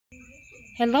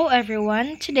Hello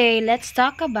everyone, today let's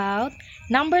talk about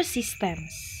number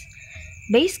systems,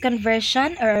 base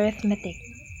conversion or arithmetic.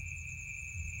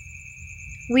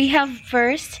 We have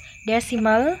first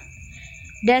decimal.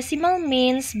 Decimal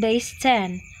means base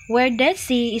 10, where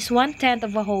deci is 1/10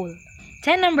 of a whole.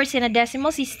 10 numbers in a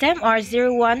decimal system are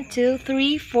 0, 1, 2,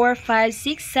 3, 4, 5,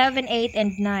 6, 7, 8,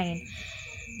 and 9.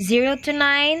 0 to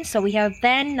 9, so we have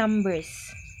 10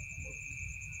 numbers.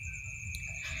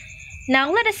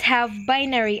 Now let us have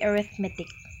binary arithmetic.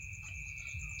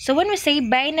 So when we say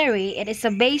binary, it is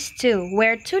a base 2,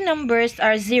 where two numbers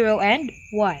are 0 and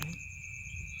 1.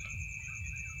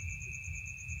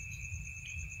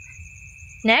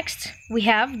 Next, we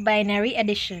have binary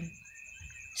addition.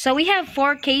 So we have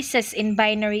 4 cases in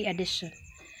binary addition.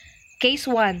 Case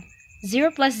 1,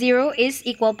 0 plus 0 is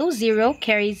equal to 0,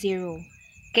 carry 0.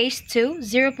 Case 2,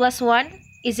 0 plus 1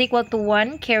 is equal to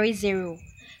 1, carry 0.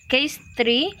 Case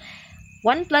 3,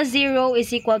 1 plus 0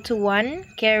 is equal to 1,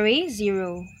 carry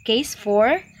 0. Case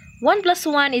 4, 1 plus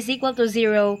 1 is equal to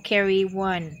 0, carry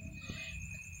 1.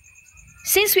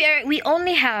 Since we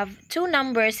only have two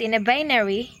numbers in a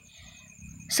binary,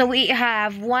 so we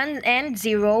have 1 and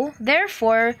 0,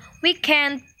 therefore we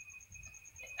can't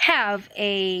have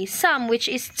a sum which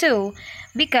is 2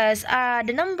 because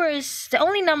the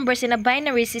only numbers in a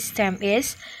binary system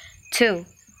is 2.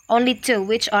 Only 2,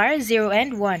 which are 0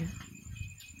 and 1.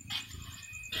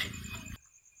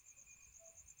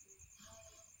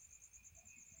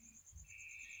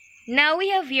 Now we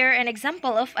have here an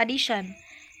example of addition.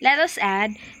 Let us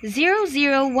add 0,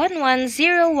 0, 1, 1,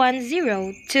 0, 1,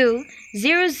 0 to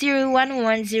 0, 0, 1,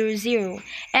 1, 0, 0.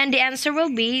 And the answer will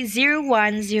be 0,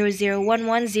 1, 0, 0, 1,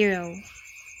 1, 0.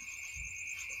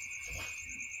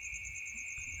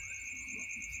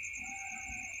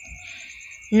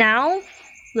 Now,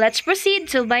 let's proceed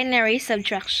to binary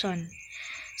subtraction.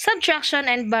 Subtraction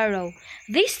and borrow.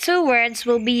 These two words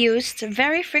will be used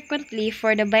very frequently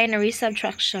for the binary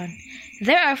subtraction.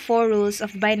 There are 4 rules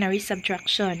of binary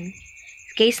subtraction.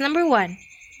 Case number 1.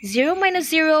 0 minus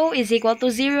 0 is equal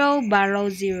to 0, borrow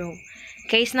 0.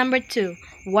 Case number 2.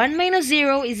 1 minus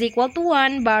 0 is equal to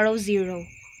 1, borrow 0.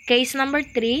 Case number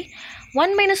 3.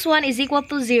 1 minus 1 is equal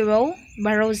to 0,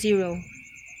 borrow 0.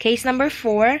 Case number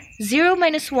 4. 0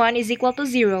 minus 1 is equal to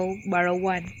 0, borrow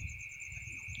 1.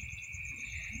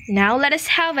 Now, let us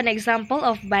have an example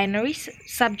of binary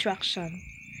subtraction.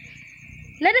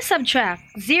 Let us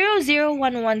subtract 0, 0,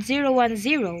 1, 1, 0, 1,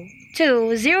 0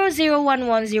 to 0, 0, 1,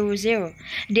 1, 0, 0.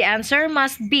 The answer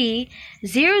must be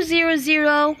 0, 0,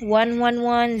 0, 1, 1,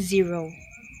 1, 0.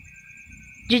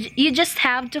 You just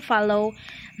have to follow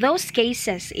those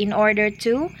cases in order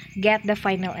to get the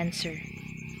final answer.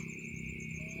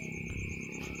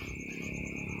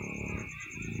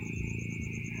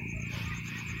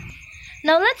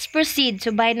 Now let's proceed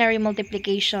to binary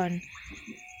multiplication.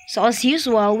 So as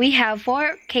usual, we have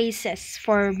 4 cases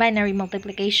for binary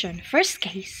multiplication. First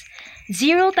case,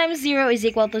 0 times 0 is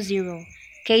equal to 0.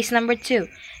 Case number 2,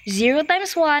 0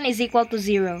 times 1 is equal to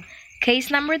 0.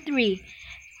 Case number 3,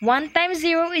 1 times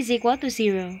 0 is equal to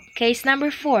 0. Case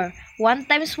number 4, 1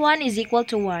 times 1 is equal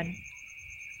to 1.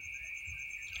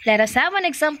 Let us have an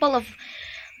example of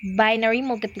binary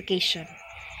multiplication.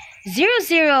 0,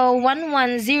 0, 1,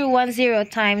 1, 0, 1, 0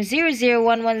 times 0, 0,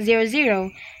 1, 1, 0,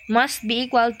 0 must be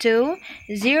equal to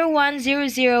 0, 1, 0,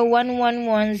 0, 1, 1,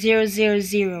 1, 0, 0,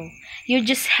 0. You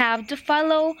just have to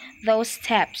follow those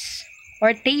steps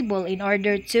or table in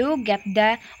order to get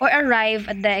or arrive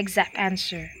at the exact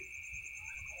answer.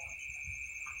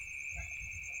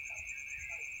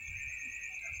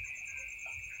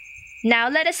 Now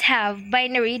let us have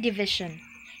binary division.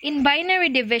 In binary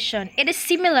division, it is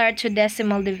similar to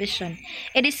decimal division.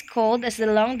 It is called as the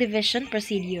long division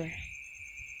procedure.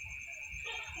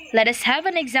 Let us have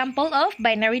an example of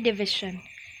binary division.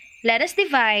 Let us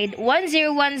divide 1,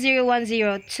 0, 1, 0, 1,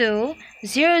 0 to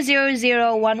 0, 0,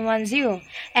 0, 1, 1, 0.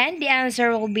 And the answer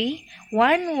will be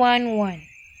 1, 1, 1.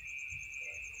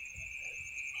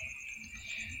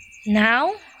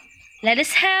 Now, let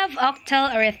us have octal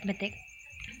arithmetic.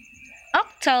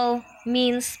 Octal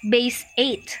means base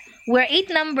 8, where 8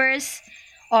 numbers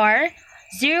are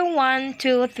 0, 1,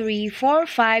 2, 3, 4,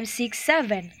 5, 6,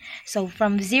 7. So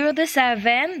from 0 to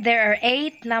 7, there are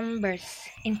 8 numbers,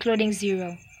 including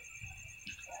 0.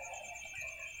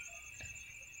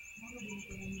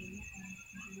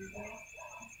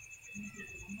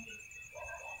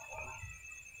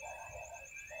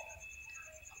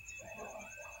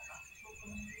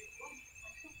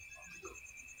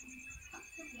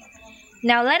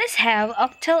 Now let us have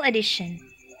octal addition.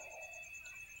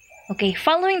 Okay,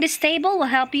 following this table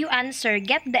will help you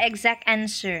get the exact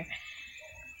answer.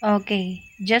 Okay,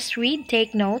 Just read,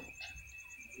 take note.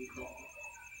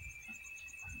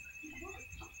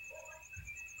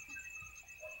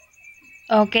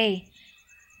 Okay.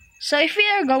 So if we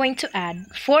are going to add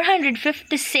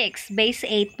 456 base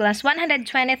 8 plus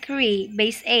 123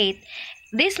 base 8,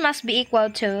 this must be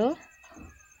equal to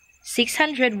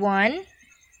 601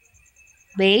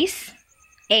 base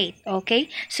 8. Okay,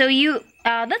 so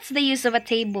that's the use of a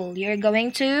table. You're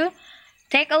going to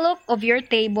take a look of your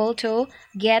table to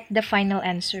get the final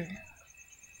answer.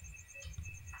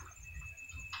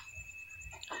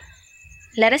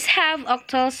 Let us have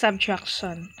octal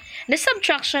subtraction. The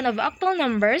subtraction of octal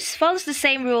numbers follows the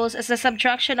same rules as the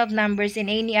subtraction of numbers in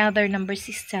any other number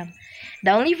system.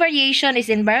 The only variation is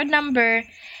in borrowed number.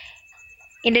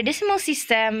 In the decimal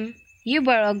system, you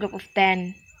borrow a group of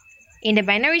 10. In the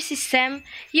binary system,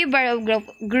 you borrow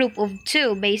a group of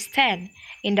 2 base 10.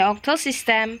 In the octal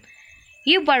system,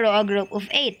 you borrow a group of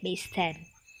 8 base 10.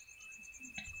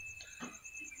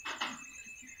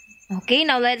 Okay,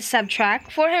 now let's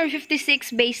subtract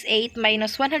 456 base 8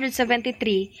 minus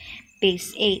 173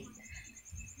 base 8.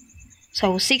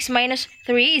 So 6 minus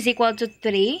 3 is equal to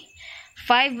 3.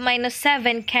 5 minus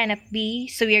 7 cannot be,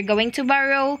 so we are going to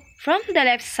borrow from the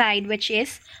left side, which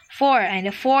is 4. And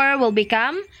the 4 will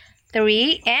become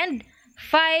 3 and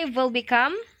 5 will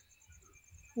become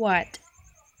what?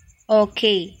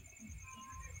 Okay.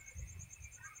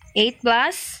 8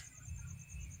 plus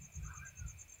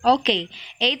 8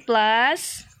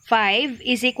 plus 5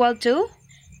 is equal to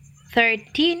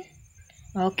 13.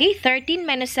 Okay, 13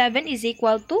 minus 7 is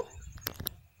equal to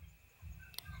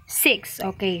 6.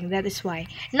 Okay, that is why.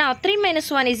 Now, 3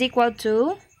 minus 1 is equal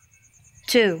to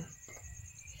 2.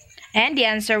 And the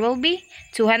answer will be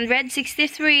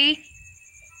 263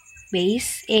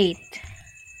 base 8.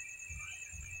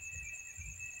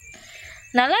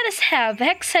 Now, let us have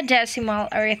hexadecimal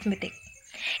arithmetic.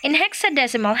 In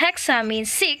hexadecimal, hexa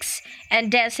means 6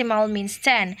 and decimal means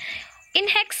 10. In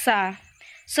hexa,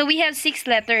 so we have 6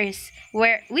 letters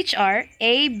which are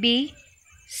A, B,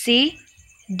 C,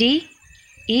 D,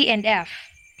 E, and F.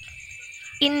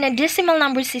 In the decimal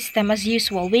number system, as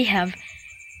usual, we have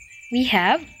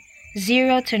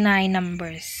 0 to 9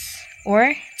 numbers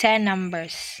or 10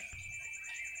 numbers.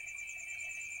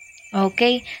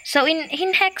 Okay, so in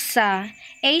hexa,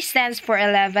 A stands for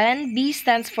 11, B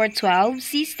stands for 12,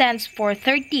 C stands for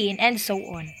 13, and so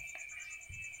on.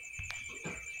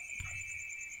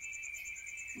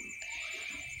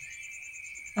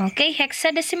 Okay,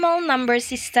 hexadecimal number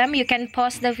system. You can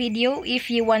pause the video if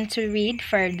you want to read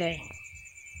further.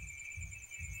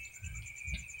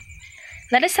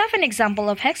 Let us have an example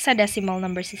of hexadecimal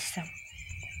number system.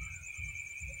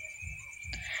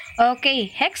 Okay,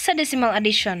 hexadecimal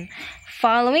addition.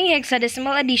 Following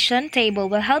hexadecimal addition table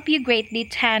will help you greatly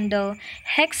to handle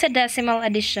hexadecimal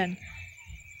addition.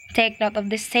 Take note of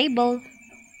this table.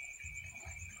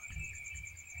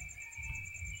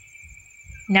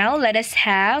 Now let us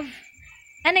have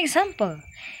an example.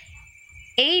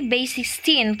 A base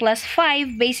 16 plus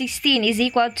 5 base 16 is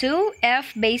equal to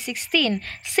F base 16,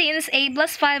 since A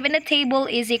plus 5 in the table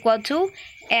is equal to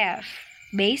F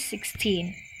base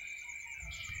 16.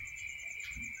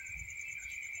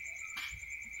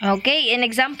 Okay, an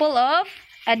example of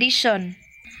addition.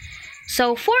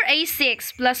 So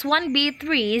 4A6 plus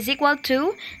 1B3 is equal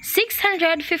to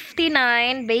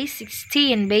 659 base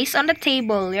 16. Based on the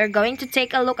table, you're going to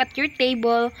take a look at your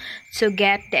table to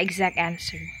get the exact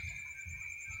answer.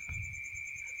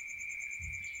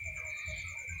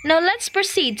 Now let's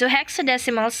proceed to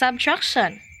hexadecimal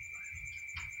subtraction.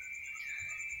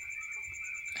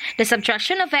 The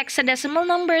subtraction of hexadecimal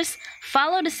numbers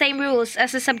follow the same rules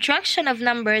as the subtraction of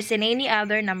numbers in any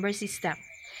other number system.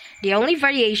 The only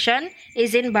variation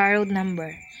is in borrowed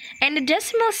number. In the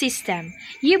decimal system,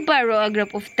 you borrow a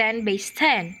group of 10 base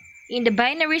 10. In the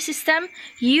binary system,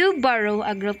 you borrow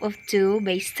a group of 2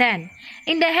 base 10.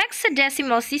 In the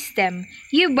hexadecimal system,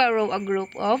 you borrow a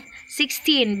group of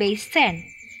 16 base 10.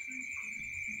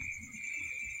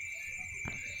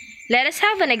 Let us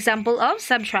have an example of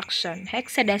subtraction,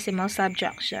 hexadecimal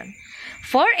subtraction.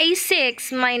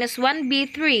 4A6 minus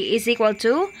 1B3 is equal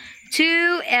to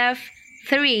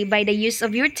 2F3. By the use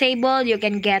of your table, you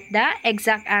can get the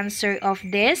exact answer of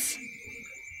this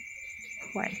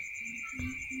one.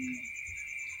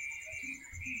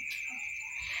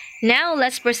 Now,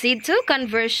 let's proceed to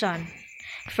conversion.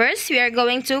 First, we are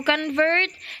going to convert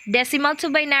decimal to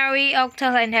binary,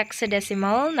 octal, and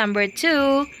hexadecimal. Number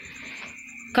 2,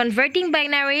 converting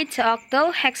binary to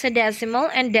octal, hexadecimal,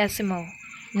 and decimal.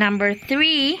 Number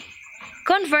 3,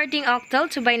 converting octal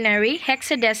to binary,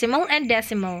 hexadecimal, and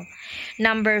decimal.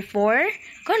 Number 4,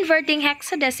 converting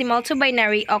hexadecimal to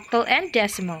binary, octal, and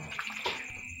decimal.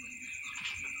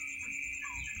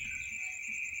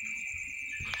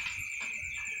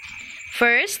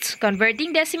 First,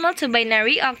 converting decimal to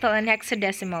binary, octal, and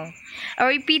hexadecimal. A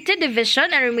repeated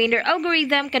division and remainder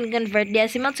algorithm can convert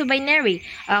decimal to binary,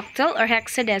 octal, or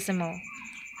hexadecimal.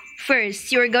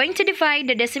 First, you are going to divide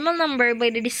the decimal number by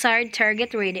the desired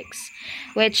target radix,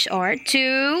 which are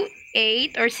 2,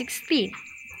 8, or 16.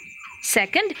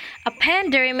 Second,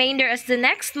 append the remainder as the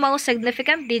next most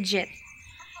significant digit.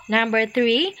 Number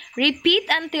 3, repeat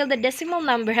until the decimal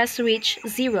number has reached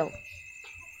 0.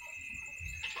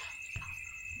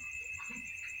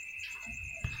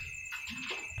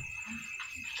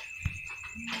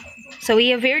 So we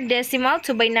have here decimal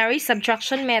to binary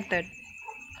subtraction method.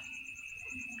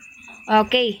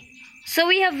 Okay, so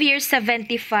we have here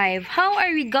 75. How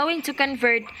are we going to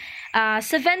convert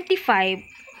 75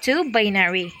 to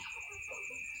binary?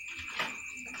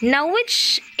 Now,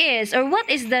 which is or what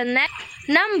is the next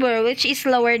number which is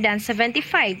lower than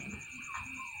 75?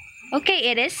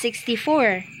 Okay, it is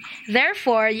 64.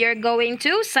 Therefore, you're going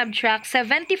to subtract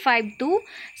 75 to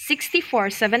 64.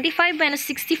 75 minus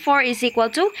 64 is equal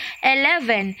to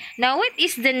 11. Now, what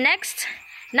is the next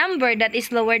number that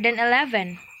is lower than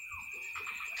 11?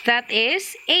 That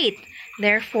is 8.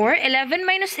 Therefore, 11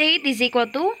 minus 8 is equal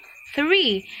to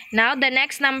 3. Now, the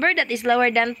next number that is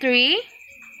lower than 3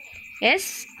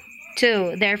 is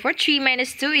 2. Therefore, 3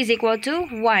 minus 2 is equal to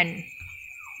 1.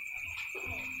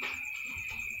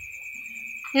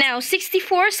 Now,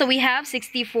 64. So, we have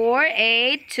 64,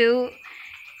 8, 2,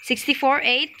 64,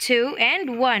 8, 2,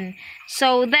 and 1.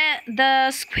 So,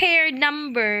 the square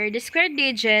number, the square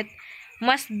digit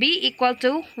must be equal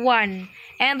to 1.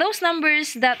 And those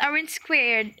numbers that aren't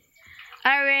squared,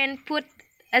 aren't put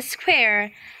a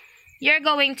square, you're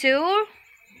going to,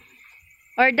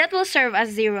 or that will serve as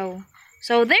 0.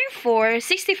 So, therefore,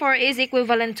 64 is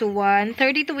equivalent to 1,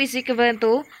 32 is equivalent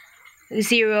to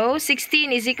 0,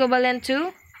 16 is equivalent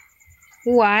to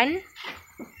 1.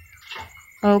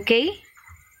 Okay.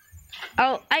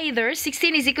 Oh, either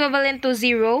 16 is equivalent to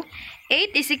 0,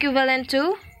 8 is equivalent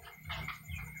to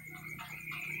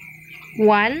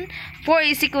 1, 4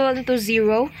 is equivalent to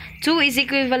 0, 2 is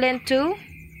equivalent to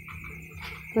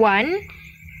 1.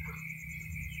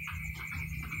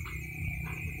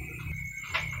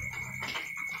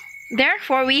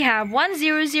 Therefore, we have 1,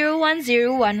 0, 0, 1,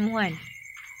 0, 1, 1.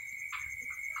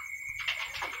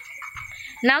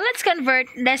 Now, let's convert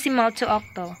decimal to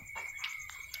octal.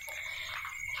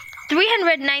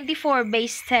 394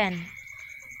 base 10.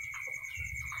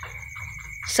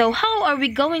 So, how are we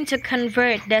going to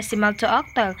convert decimal to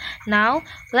octal? Now,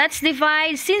 let's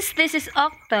divide. Since this is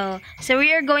octal, so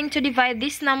we are going to divide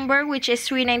this number, which is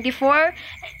 394,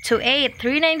 to 8.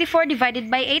 394 divided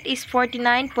by 8 is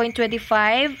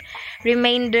 49.25.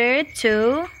 Remainder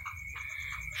to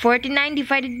 49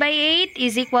 divided by 8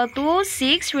 is equal to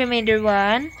 6. Remainder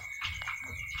 1.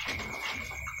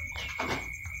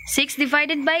 6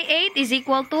 divided by 8 is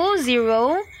equal to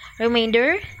 0.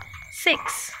 Remainder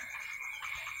 6.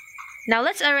 Now,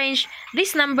 let's arrange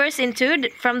these numbers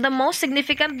into from the most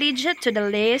significant digit to the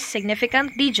least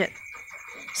significant digit.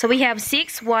 So, we have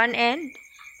 6, 1, and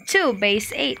 2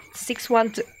 base 8. 6,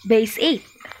 1, 2 base 8.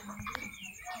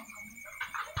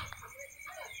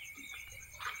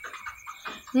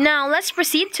 Now, let's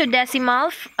proceed to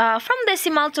decimal, from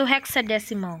decimal to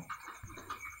hexadecimal.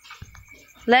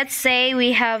 Let's say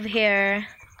we have here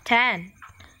 10.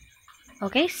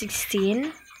 Okay,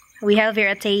 16. We have here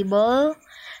a table.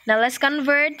 Now, let's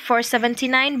convert for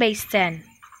 79 base 10.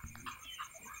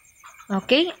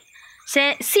 Okay,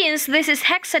 since this is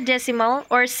hexadecimal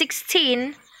or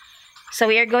 16, so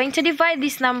we are going to divide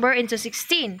this number into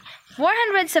 16.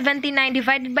 479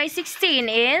 divided by 16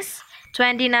 is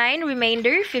 29,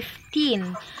 remainder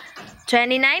 15.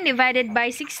 29 divided by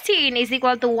 16 is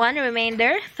equal to 1,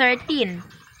 remainder 13.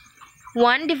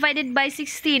 1 divided by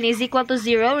 16 is equal to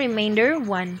 0, remainder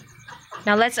 1.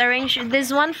 Now, let's arrange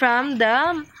this one from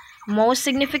the most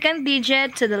significant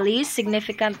digit to the least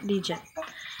significant digit.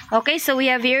 Okay, so we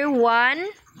have here 1,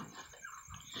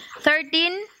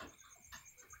 13,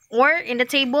 or in the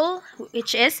table,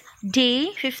 which is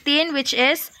D, 15, which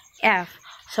is F.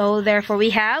 So, therefore,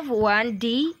 we have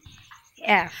 1D,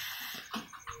 F.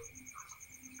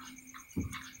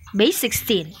 Base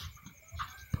 16.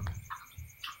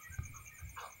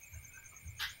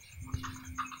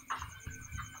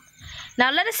 Now,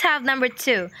 let us have number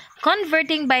 2.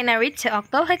 Converting binary to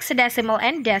octal, hexadecimal,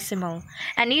 and decimal.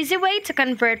 An easy way to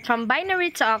convert from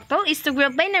binary to octal is to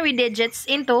group binary digits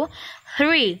into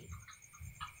 3.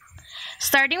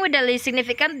 Starting with the least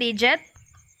significant digit.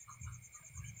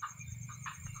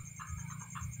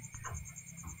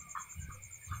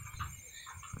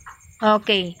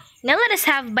 Okay, now let us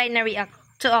have binary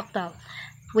to octal.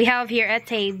 We have here a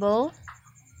table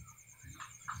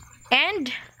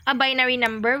and a binary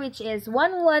number, which is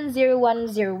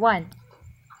 110101.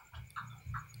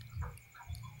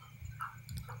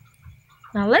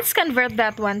 Now let's convert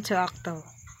that one to octal.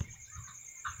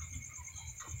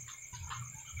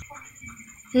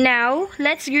 Now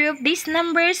let's group these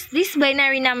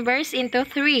binary numbers into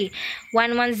 3,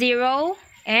 110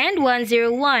 and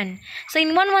 101. So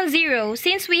in 110,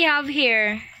 since we have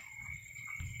here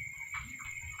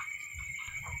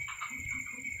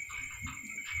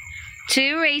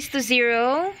two raised to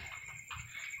 0,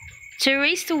 2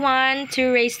 raised to 1,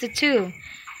 2 raised to 2.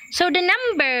 So the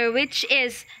number which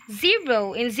is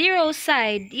 0 in 0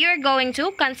 side, you're going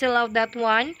to cancel out that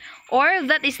one, or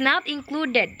that is not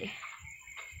included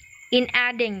in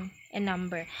adding a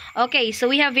number. Okay, so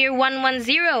we have here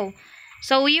 110.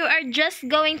 So you are just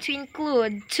going to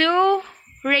include 2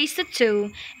 raised to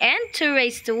 2 and 2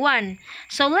 raised to 1.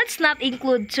 So let's not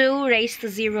include 2 raised to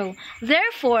 0.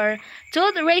 Therefore,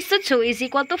 2 raised to 2 is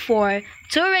equal to 4,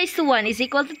 2 raised to 1 is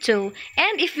equal to 2,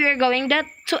 and if we are going to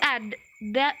add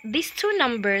these two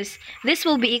numbers, this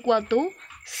will be equal to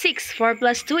 6. 4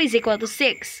 plus 2 is equal to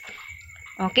 6.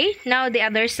 Okay, now the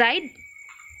other side,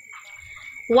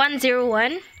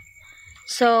 101.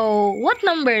 So what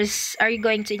numbers are you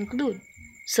going to include?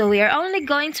 So we are only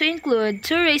going to include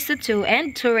 2 raised to 2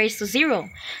 and 2 raised to 0.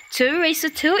 2 raised to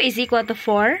 2 is equal to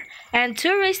 4, and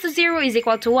 2 raised to 0 is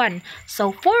equal to 1.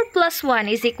 So 4 plus 1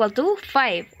 is equal to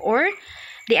 5, or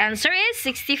the answer is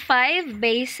 65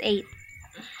 base 8.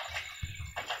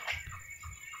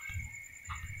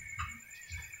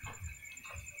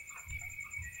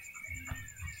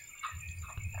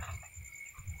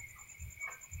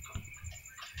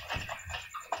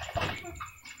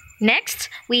 Next,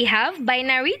 we have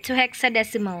binary to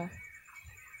hexadecimal.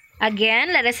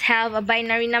 Again, let us have a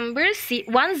binary number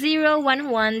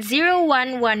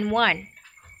 10110111.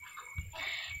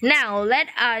 Now, let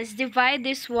us divide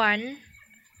this one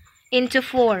into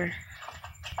 4.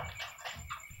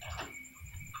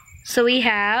 So we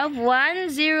have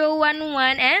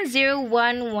 1011 and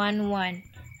 0111.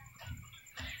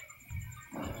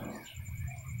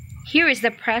 Here is the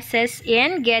process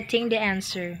in getting the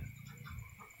answer.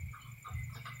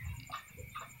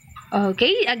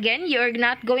 Okay, again, you're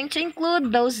not going to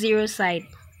include those 0 side.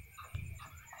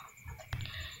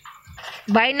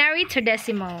 Binary to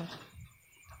decimal.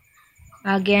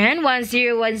 Again,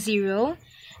 1010.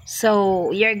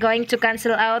 So you're going to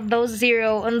cancel out those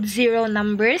 0 on 0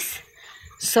 numbers.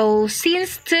 So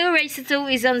since 2 raised to 2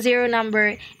 is on 0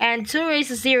 number and 2 raised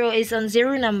to 0 is on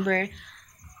 0 number,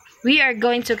 we are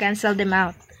going to cancel them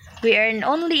out. We are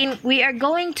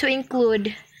going to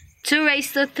include 2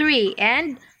 raised to 3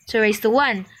 and 2 raised to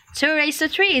 1. 2 raised to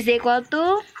 3 is equal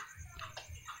to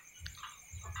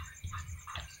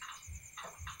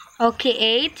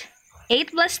 8.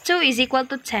 8 plus 2 is equal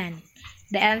to 10.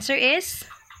 The answer is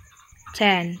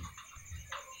 10.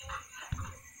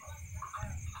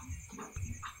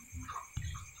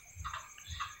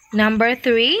 Number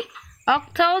 3,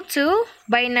 octal to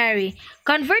binary.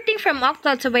 Converting from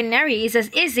octal to binary is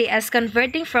as easy as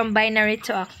converting from binary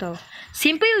to octal.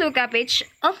 Simply look up each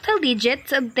octal digit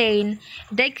to obtain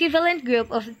the equivalent group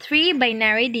of 3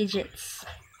 binary digits.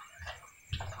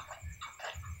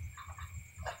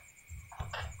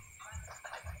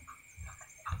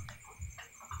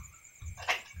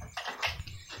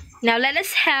 Now let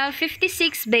us have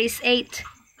 56 base 8.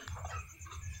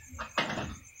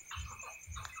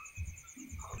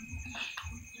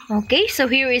 Okay, so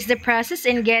here is the process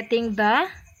in getting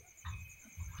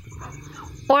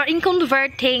in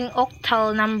converting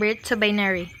octal number to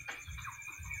binary.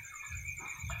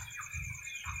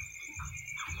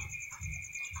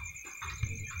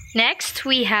 Next,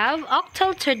 we have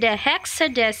octal to the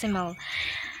hexadecimal.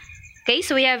 Okay,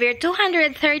 so we have here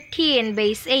 213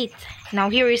 base 8. Now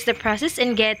here is the process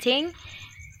in getting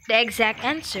the exact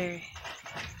answer.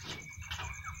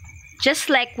 Just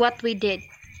like what we did.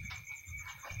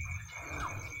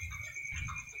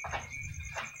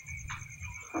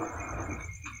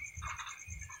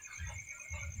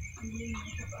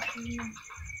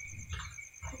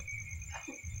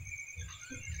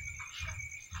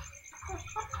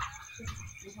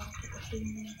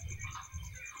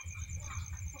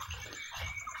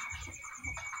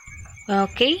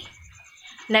 Okay.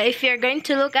 Now if you're going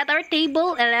to look at our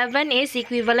table, 11 is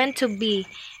equivalent to B.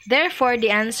 Therefore, the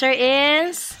answer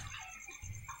is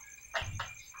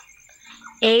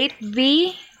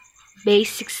 8B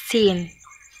base 16.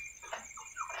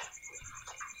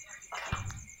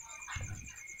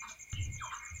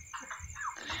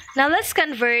 Now let's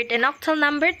convert an octal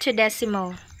number to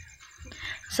decimal.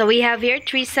 So we have here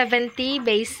 370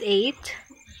 base 8.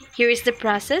 Here is the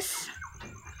process.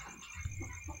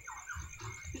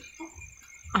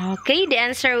 Okay, the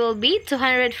answer will be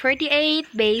 248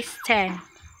 base 10.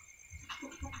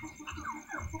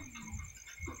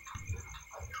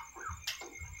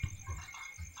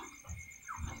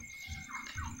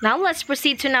 Now let's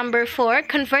proceed to number 4,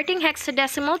 converting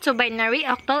hexadecimal to binary,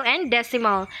 octal, and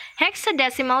decimal.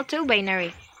 Hexadecimal to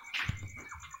binary.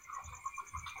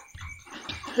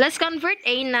 Let's convert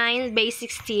A9 base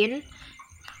 16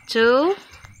 to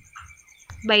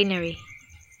binary.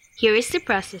 Here is the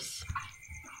process.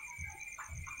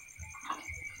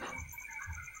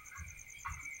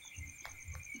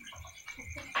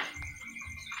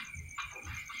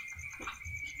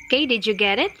 Okay, did you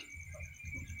get it?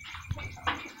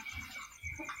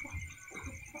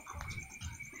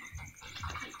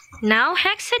 Now,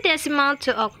 hexadecimal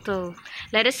to octal.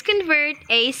 Let us convert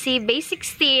AC base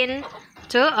 16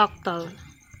 to octal.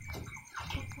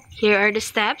 Here are the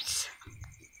steps.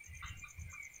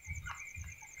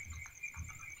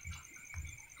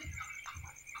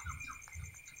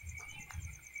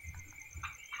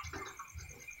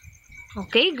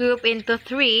 Okay, group into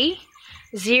 3.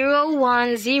 0,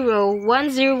 1, 0, 1,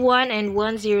 0, 1, and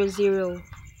 1, 0, 0.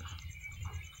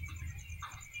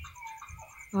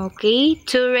 Okay,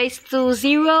 2 raised to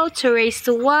 0, 2 raised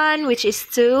to 1, which is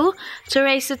 2, 2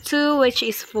 raised to 2, which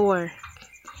is 4.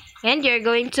 And you're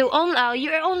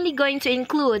only going to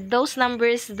include those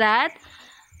numbers that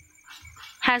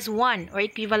has 1 or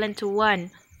equivalent to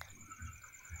 1.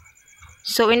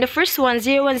 So in the first one,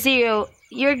 0, 1, 0,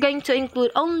 you're going to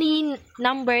include only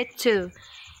number 2.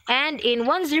 And in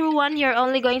 1, 0, 1, you're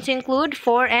only going to include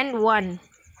 4 and 1.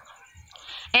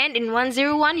 And in 1,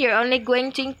 0, 1, you're only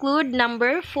going to include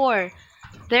number 4.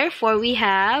 Therefore, we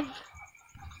have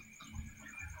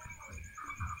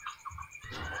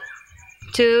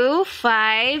 2,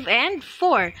 5, and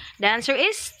 4. The answer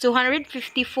is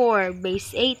 254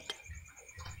 base 8.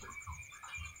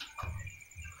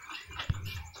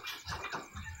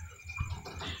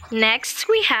 Next,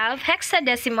 we have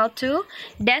hexadecimal to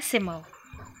decimal.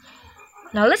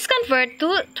 Now, let's convert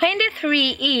to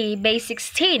 23e base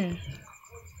 16.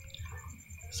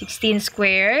 16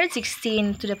 squared,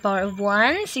 16 to the power of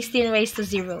 1, 16 raised to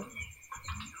 0.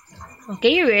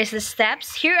 Okay, here is the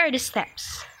steps. Here are the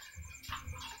steps.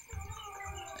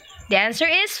 The answer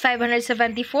is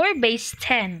 574 base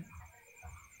 10.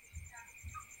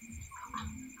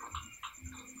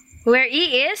 Where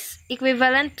e is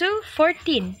equivalent to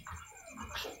 14.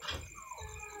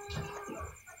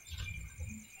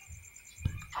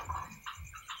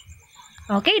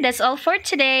 Okay, that's all for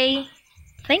today.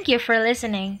 Thank you for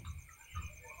listening.